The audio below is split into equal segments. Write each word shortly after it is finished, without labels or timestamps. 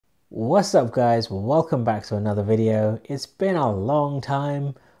What's up guys, welcome back to another video. It's been a long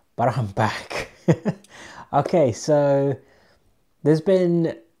time, but I'm back. Okay, so there's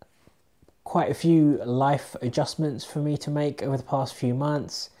been quite a few life adjustments for me to make over the past few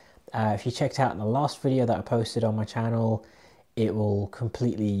months. If you checked out the last video that I posted on my channel, it will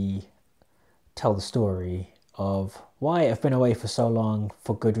completely tell the story of why I've been away for so long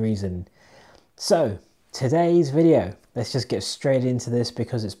for good reason. So today's video, let's just get straight into this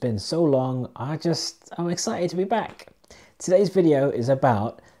because it's been so long. I'm excited to be back. Today's video is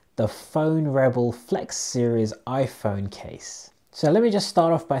about the Phone Rebel Flex series iPhone case. So let me just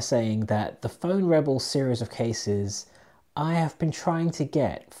start off by saying that the Phone Rebel series of cases I have been trying to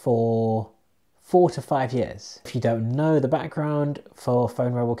get for 4 to 5 years. If you don't know, the background for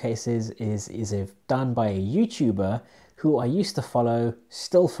Phone Rebel cases is done by a YouTuber who I used to follow,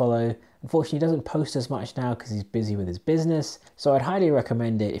 still follow. Unfortunately, he doesn't post as much now because he's busy with his business. So I'd highly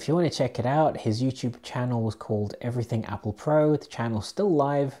recommend it. If you want to check it out, his YouTube channel was called Everything Apple Pro. The channel's still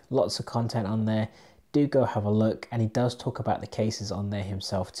live, lots of content on there. Do go have a look, and he does talk about the cases on there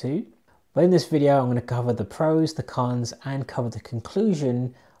himself too. But in this video, I'm going to cover the pros, the cons, and cover the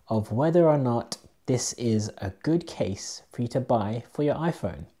conclusion of whether or not this is a good case for you to buy for your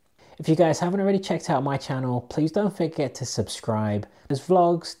iPhone. If you guys haven't already checked out my channel, please don't forget to subscribe. There's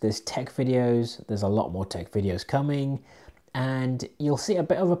vlogs, there's tech videos, there's a lot more tech videos coming, and you'll see a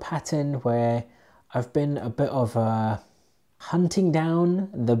bit of a pattern where I've been a bit of hunting down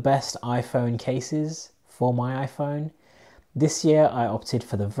the best iPhone cases for my iPhone. This year I opted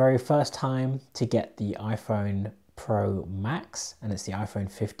for the very first time to get the iPhone Pro Max, and it's the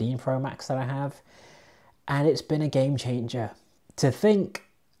iPhone 15 Pro Max that I have, and it's been a game changer. To think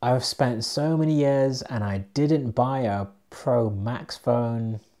I've spent so many years and I didn't buy a Pro Max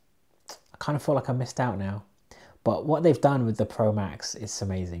phone, I kind of feel like I missed out now. But what they've done with the Pro Max is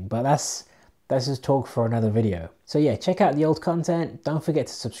amazing. But that's just talk for another video. So yeah, check out the old content. Don't forget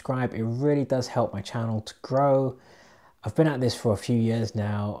to subscribe. It really does help my channel to grow. I've been at this for a few years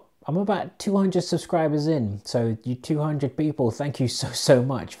now. I'm about 200 subscribers in. So you 200 people, thank you so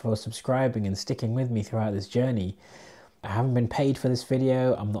much for subscribing and sticking with me throughout this journey. I haven't been paid for this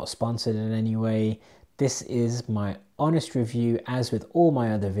video. I'm not sponsored in any way. This is my honest review, as with all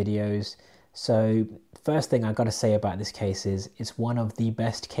my other videos. So first thing I got to say about this case is it's one of the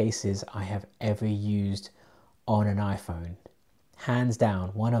best cases I have ever used on an iPhone. Hands down,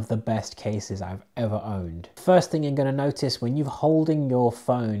 one of the best cases I've ever owned. First thing you're going to notice when you're holding your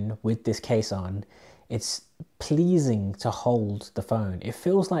phone with this case on, it's pleasing to hold the phone. It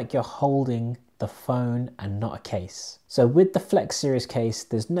feels like you're holding the phone and not a case. So with the Flex series case,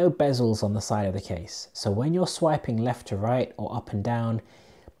 there's no bezels on the side of the case. So when you're swiping left to right or up and down,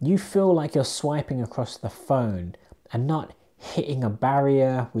 you feel like you're swiping across the phone and not hitting a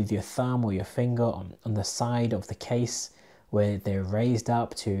barrier with your thumb or your finger on the side of the case where they're raised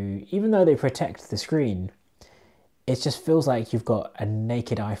up to, even though they protect the screen, it just feels like you've got a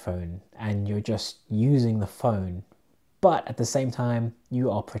naked iPhone and you're just using the phone. But at the same time, you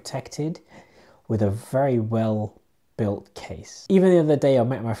are protected with a very well built case. Even the other day I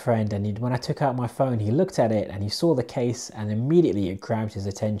met my friend, and when I took out my phone, he looked at it and he saw the case and immediately it grabbed his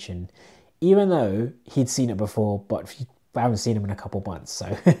attention, even though he'd seen it before, but I haven't seen him in a couple months,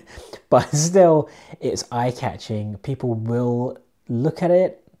 so but still it's eye-catching. People will look at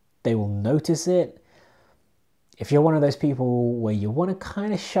it, they will notice it. If you're one of those people where you want to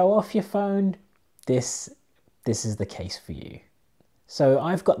kind of show off your phone, this is the case for you. So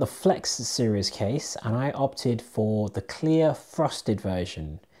I've got the Flex series case and I opted for the clear frosted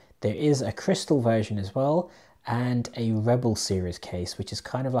version. There is a crystal version as well, and a Rebel series case, which is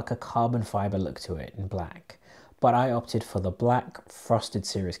kind of like a carbon fiber look to it in black. But I opted for the black frosted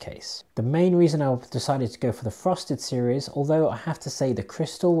series case. The main reason I decided to go for the frosted series, although I have to say the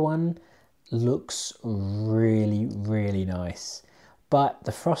crystal one looks really nice, but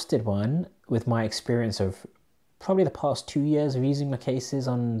the frosted one, with my experience of probably the past 2 years of using my cases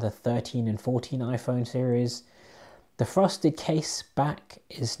on the 13 and 14 iPhone series, the frosted case back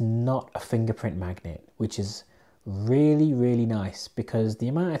is not a fingerprint magnet, which is really nice, because the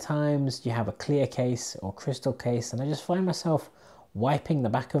amount of times you have a clear case or crystal case and I just find myself wiping the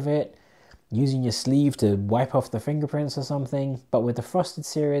back of it, using your sleeve to wipe off the fingerprints or something. But with the frosted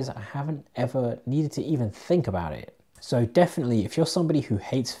series, I haven't ever needed to even think about it. So definitely, if you're somebody who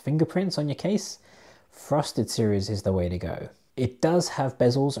hates fingerprints on your case, frosted series is the way to go. It does have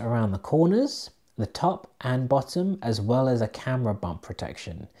bezels around the corners, the top and bottom, as well as a camera bump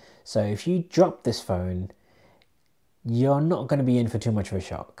protection. So if you drop this phone, you're not going to be in for too much of a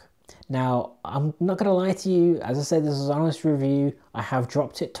shock. Now, I'm not going to lie to you. As I said, this is an honest review. I have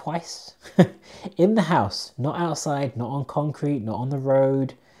dropped it twice in the house, not outside, not on concrete, not on the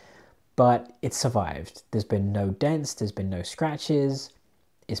road, but it survived. There's been no dents, there's been no scratches.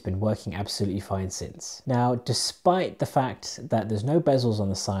 It's been working absolutely fine since. Now, despite the fact that there's no bezels on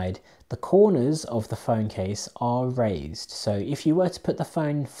the side, the corners of the phone case are raised. So if you were to put the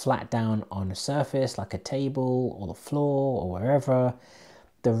phone flat down on a surface like a table or the floor or wherever,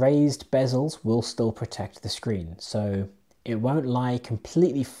 the raised bezels will still protect the screen. So it won't lie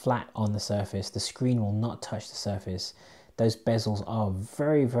completely flat on the surface. The screen will not touch the surface. Those bezels are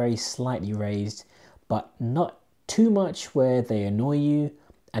very, very slightly raised, but not too much where they annoy you,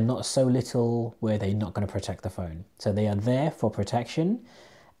 and not so little where they're not going to protect the phone. So they are there for protection,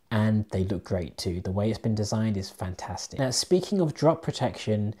 and they look great too. The way it's been designed is fantastic. Now, speaking of drop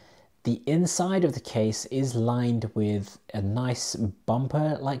protection, the inside of the case is lined with a nice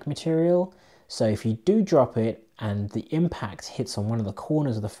bumper-like material. So if you do drop it and the impact hits on one of the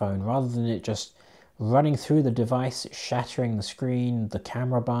corners of the phone, rather than it just running through the device, shattering the screen, the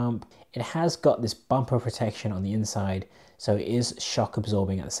camera bump, it has got this bumper protection on the inside, so it is shock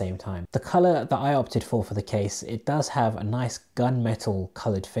absorbing at the same time. The color that I opted for the case, it does have a nice gunmetal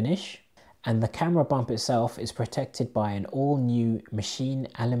colored finish, and the camera bump itself is protected by an all new machine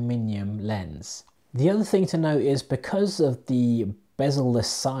aluminium lens. The other thing to note is, because of the bezel-less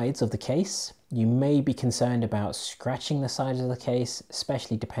sides of the case, you may be concerned about scratching the sides of the case,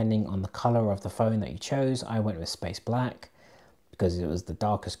 especially depending on the color of the phone that you chose. I went with space black because it was the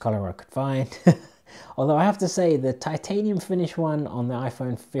darkest color I could find. Although I have to say, the titanium finish one on the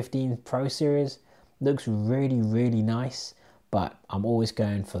iPhone 15 Pro series looks really, really nice, but I'm always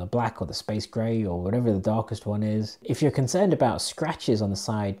going for the black or the space gray or whatever the darkest one is. If you're concerned about scratches on the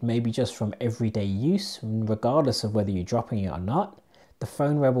side, maybe just from everyday use, regardless of whether you're dropping it or not, the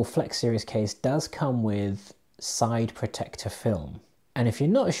Phone Rebel Flex Series case does come with side protector film. And if you're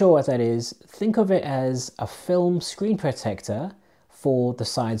not sure what that is, think of it as a film screen protector for the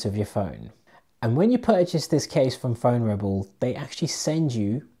sides of your phone. And when you purchase this case from Phone Rebel, they actually send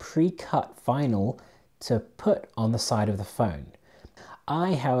you pre-cut vinyl to put on the side of the phone.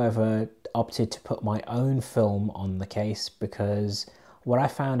 I, however, opted to put my own film on the case because what I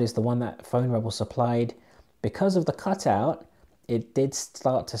found is the one that Phone Rebel supplied, because of the cutout, it did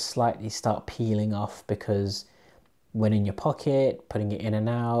start to slightly start peeling off, because when in your pocket, putting it in and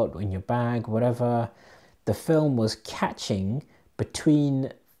out, in your bag, whatever, the film was catching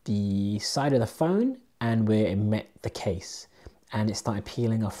between the side of the phone and where it met the case, and it started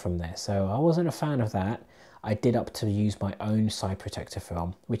peeling off from there. So I wasn't a fan of that. I did opt to use my own side protector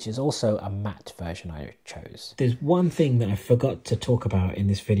film, which is also a matte version I chose. There's one thing that I forgot to talk about in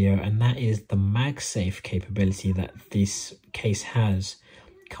this video, and that is the MagSafe capability that this case has.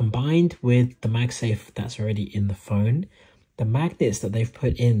 Combined with the MagSafe that's already in the phone, the magnets that they've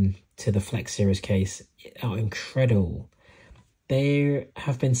put in to the Flex Series case are incredible. There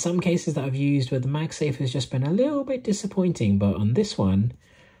have been some cases that I've used where the MagSafe has just been a little bit disappointing, but on this one,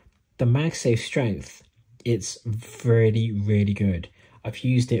 the MagSafe strength, it's really, really good. I've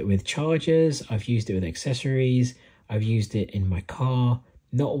used it with chargers, I've used it with accessories, I've used it in my car.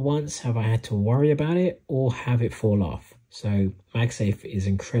 Not once have I had to worry about it or have it fall off. So MagSafe is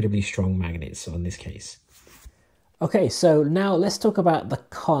incredibly strong magnets on this case. Okay, so now let's talk about the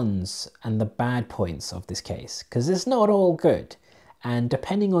cons and the bad points of this case, because it's not all good. And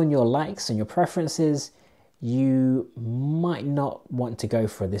depending on your likes and your preferences, you might not want to go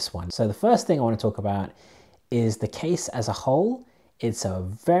for this one. So the first thing I want to talk about is the case as a whole. It's a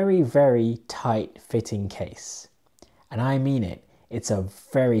very, very tight fitting case. And I mean it, it's a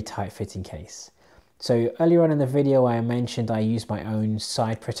very tight fitting case. So earlier on in the video, I mentioned I used my own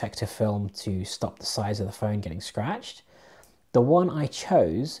side protector film to stop the sides of the phone getting scratched. The one I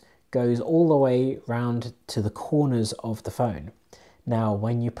chose goes all the way round to the corners of the phone. Now,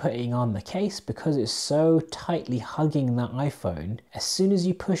 when you're putting on the case, because it's so tightly hugging that iPhone, as soon as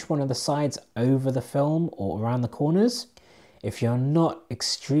you push one of the sides over the film or around the corners, if you're not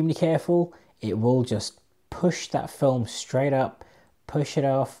extremely careful, it will just push that film straight up, push it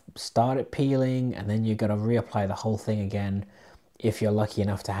off, start it peeling, and then you've got to reapply the whole thing again if you're lucky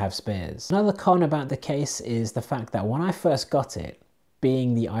enough to have spares. Another con about the case is the fact that when I first got it,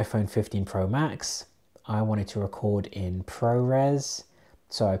 being the iPhone 15 Pro Max, I wanted to record in ProRes,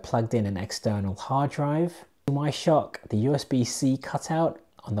 so I plugged in an external hard drive. To my shock, the USB-C cutout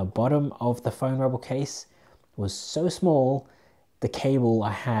on the bottom of the Phone Rebel case was so small, the cable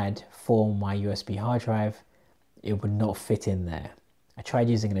I had for my USB hard drive, it would not fit in there. I tried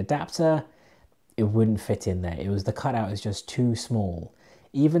using an adapter, it wouldn't fit in there. The cutout is just too small.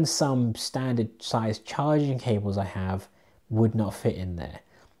 Even some standard size charging cables I have would not fit in there.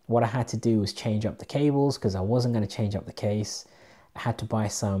 What I had to do was change up the cables because I wasn't going to change up the case. I had to buy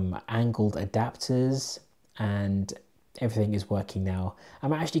some angled adapters, and everything is working now.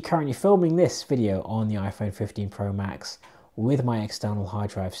 I'm actually currently filming this video on the iPhone 15 Pro Max with my external hard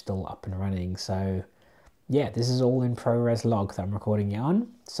drive still up and running. So yeah, this is all in ProRes log that I'm recording it on.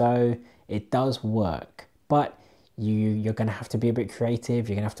 So it does work, but you're going to have to be a bit creative.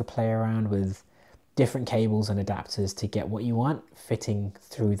 You're going to have to play around with different cables and adapters to get what you want fitting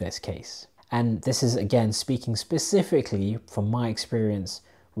through this case. And this is, again, speaking specifically from my experience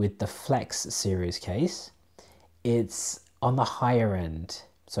with the Flex series case. It's on the higher end,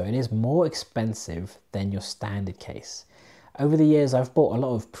 so it is more expensive than your standard case. Over the years, I've bought a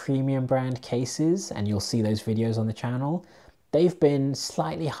lot of premium brand cases, and you'll see those videos on the channel. They've been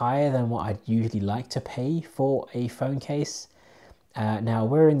slightly higher than what I'd usually like to pay for a phone case. Now,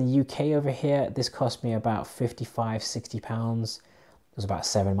 we're in the UK over here. This cost me about £55–60. It was about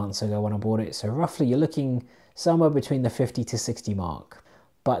 7 months ago when I bought it. So roughly you're looking somewhere between the 50 to 60 mark.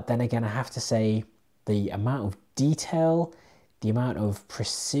 But then again, I have to say the amount of detail, the amount of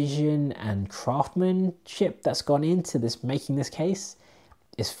precision and craftsmanship that's gone into this, making this case,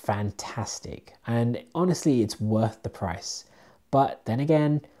 is fantastic. And honestly, it's worth the price. But then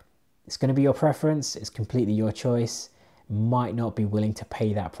again, it's going to be your preference. It's completely your choice. Might not be willing to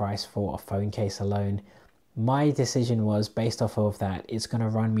pay that price for a phone case alone. My decision was based off of that it's going to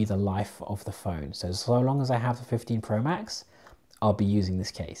run me the life of the phone. So long as I have the 15 Pro Max, I'll be using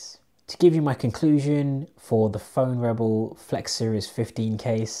this case. To give you my conclusion for the Phone Rebel Flex Series 15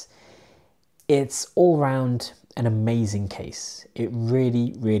 case, it's all round an amazing case. It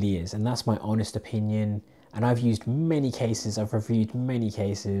really, really is. And that's my honest opinion. And I've used many cases, I've reviewed many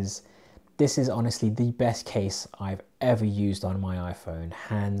cases. This is honestly the best case I've ever used on my iPhone,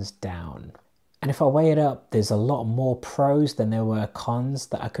 hands down. And if I weigh it up, there's a lot more pros than there were cons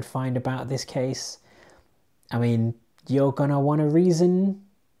that I could find about this case. I mean, you're gonna want a reason.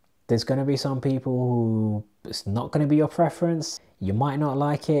 There's gonna be some people who it's not gonna be your preference. You might not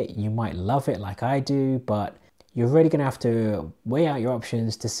like it, you might love it like I do, but you're really gonna have to weigh out your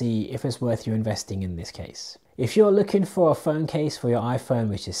options to see if it's worth you investing in this case. If you're looking for a phone case for your iPhone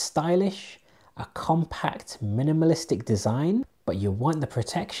which is stylish, a compact, minimalistic design, but you want the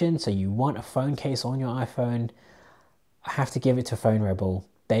protection, so you want a phone case on your iPhone, I have to give it to Phone Rebel.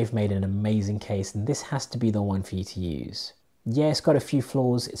 They've made an amazing case, and this has to be the one for you to use. Yeah, it's got a few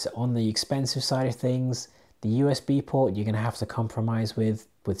flaws. It's on the expensive side of things. The USB port you're going to have to compromise with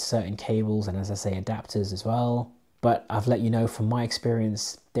certain cables and, as I say, adapters as well. But I've let you know from my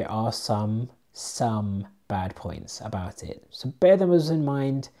experience, there are some bad points about it. So bear them in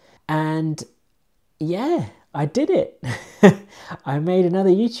mind. And yeah, I did it. I made another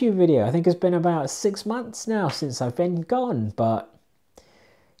YouTube video. I think it's been about 6 months now since I've been gone. But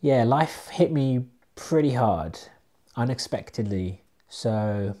yeah, life hit me pretty hard, unexpectedly.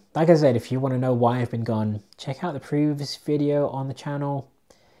 So like I said, if you want to know why I've been gone, check out the previous video on the channel.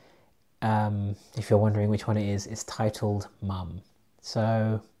 If you're wondering which one it is, it's titled Mum.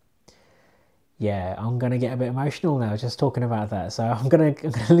 So yeah, I'm gonna get a bit emotional now just talking about that. So I'm gonna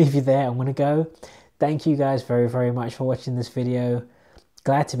leave you there. I'm gonna go. Thank you guys very, very much for watching this video.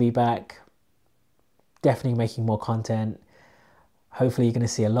 Glad to be back. Definitely making more content. Hopefully you're gonna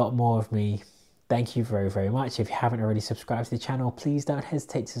see a lot more of me. Thank you very, very much. If you haven't already subscribed to the channel, please don't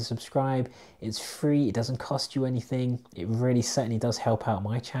hesitate to subscribe. It's free, it doesn't cost you anything. It really certainly does help out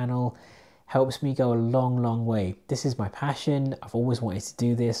my channel. Helps me go a long, long way. This is my passion. I've always wanted to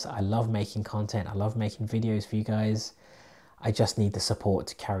do this. I love making content. I love making videos for you guys. I just need the support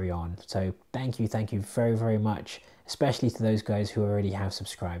to carry on. So thank you very, very much, especially to those guys who already have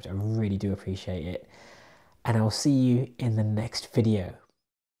subscribed. I really do appreciate it. And I'll see you in the next video.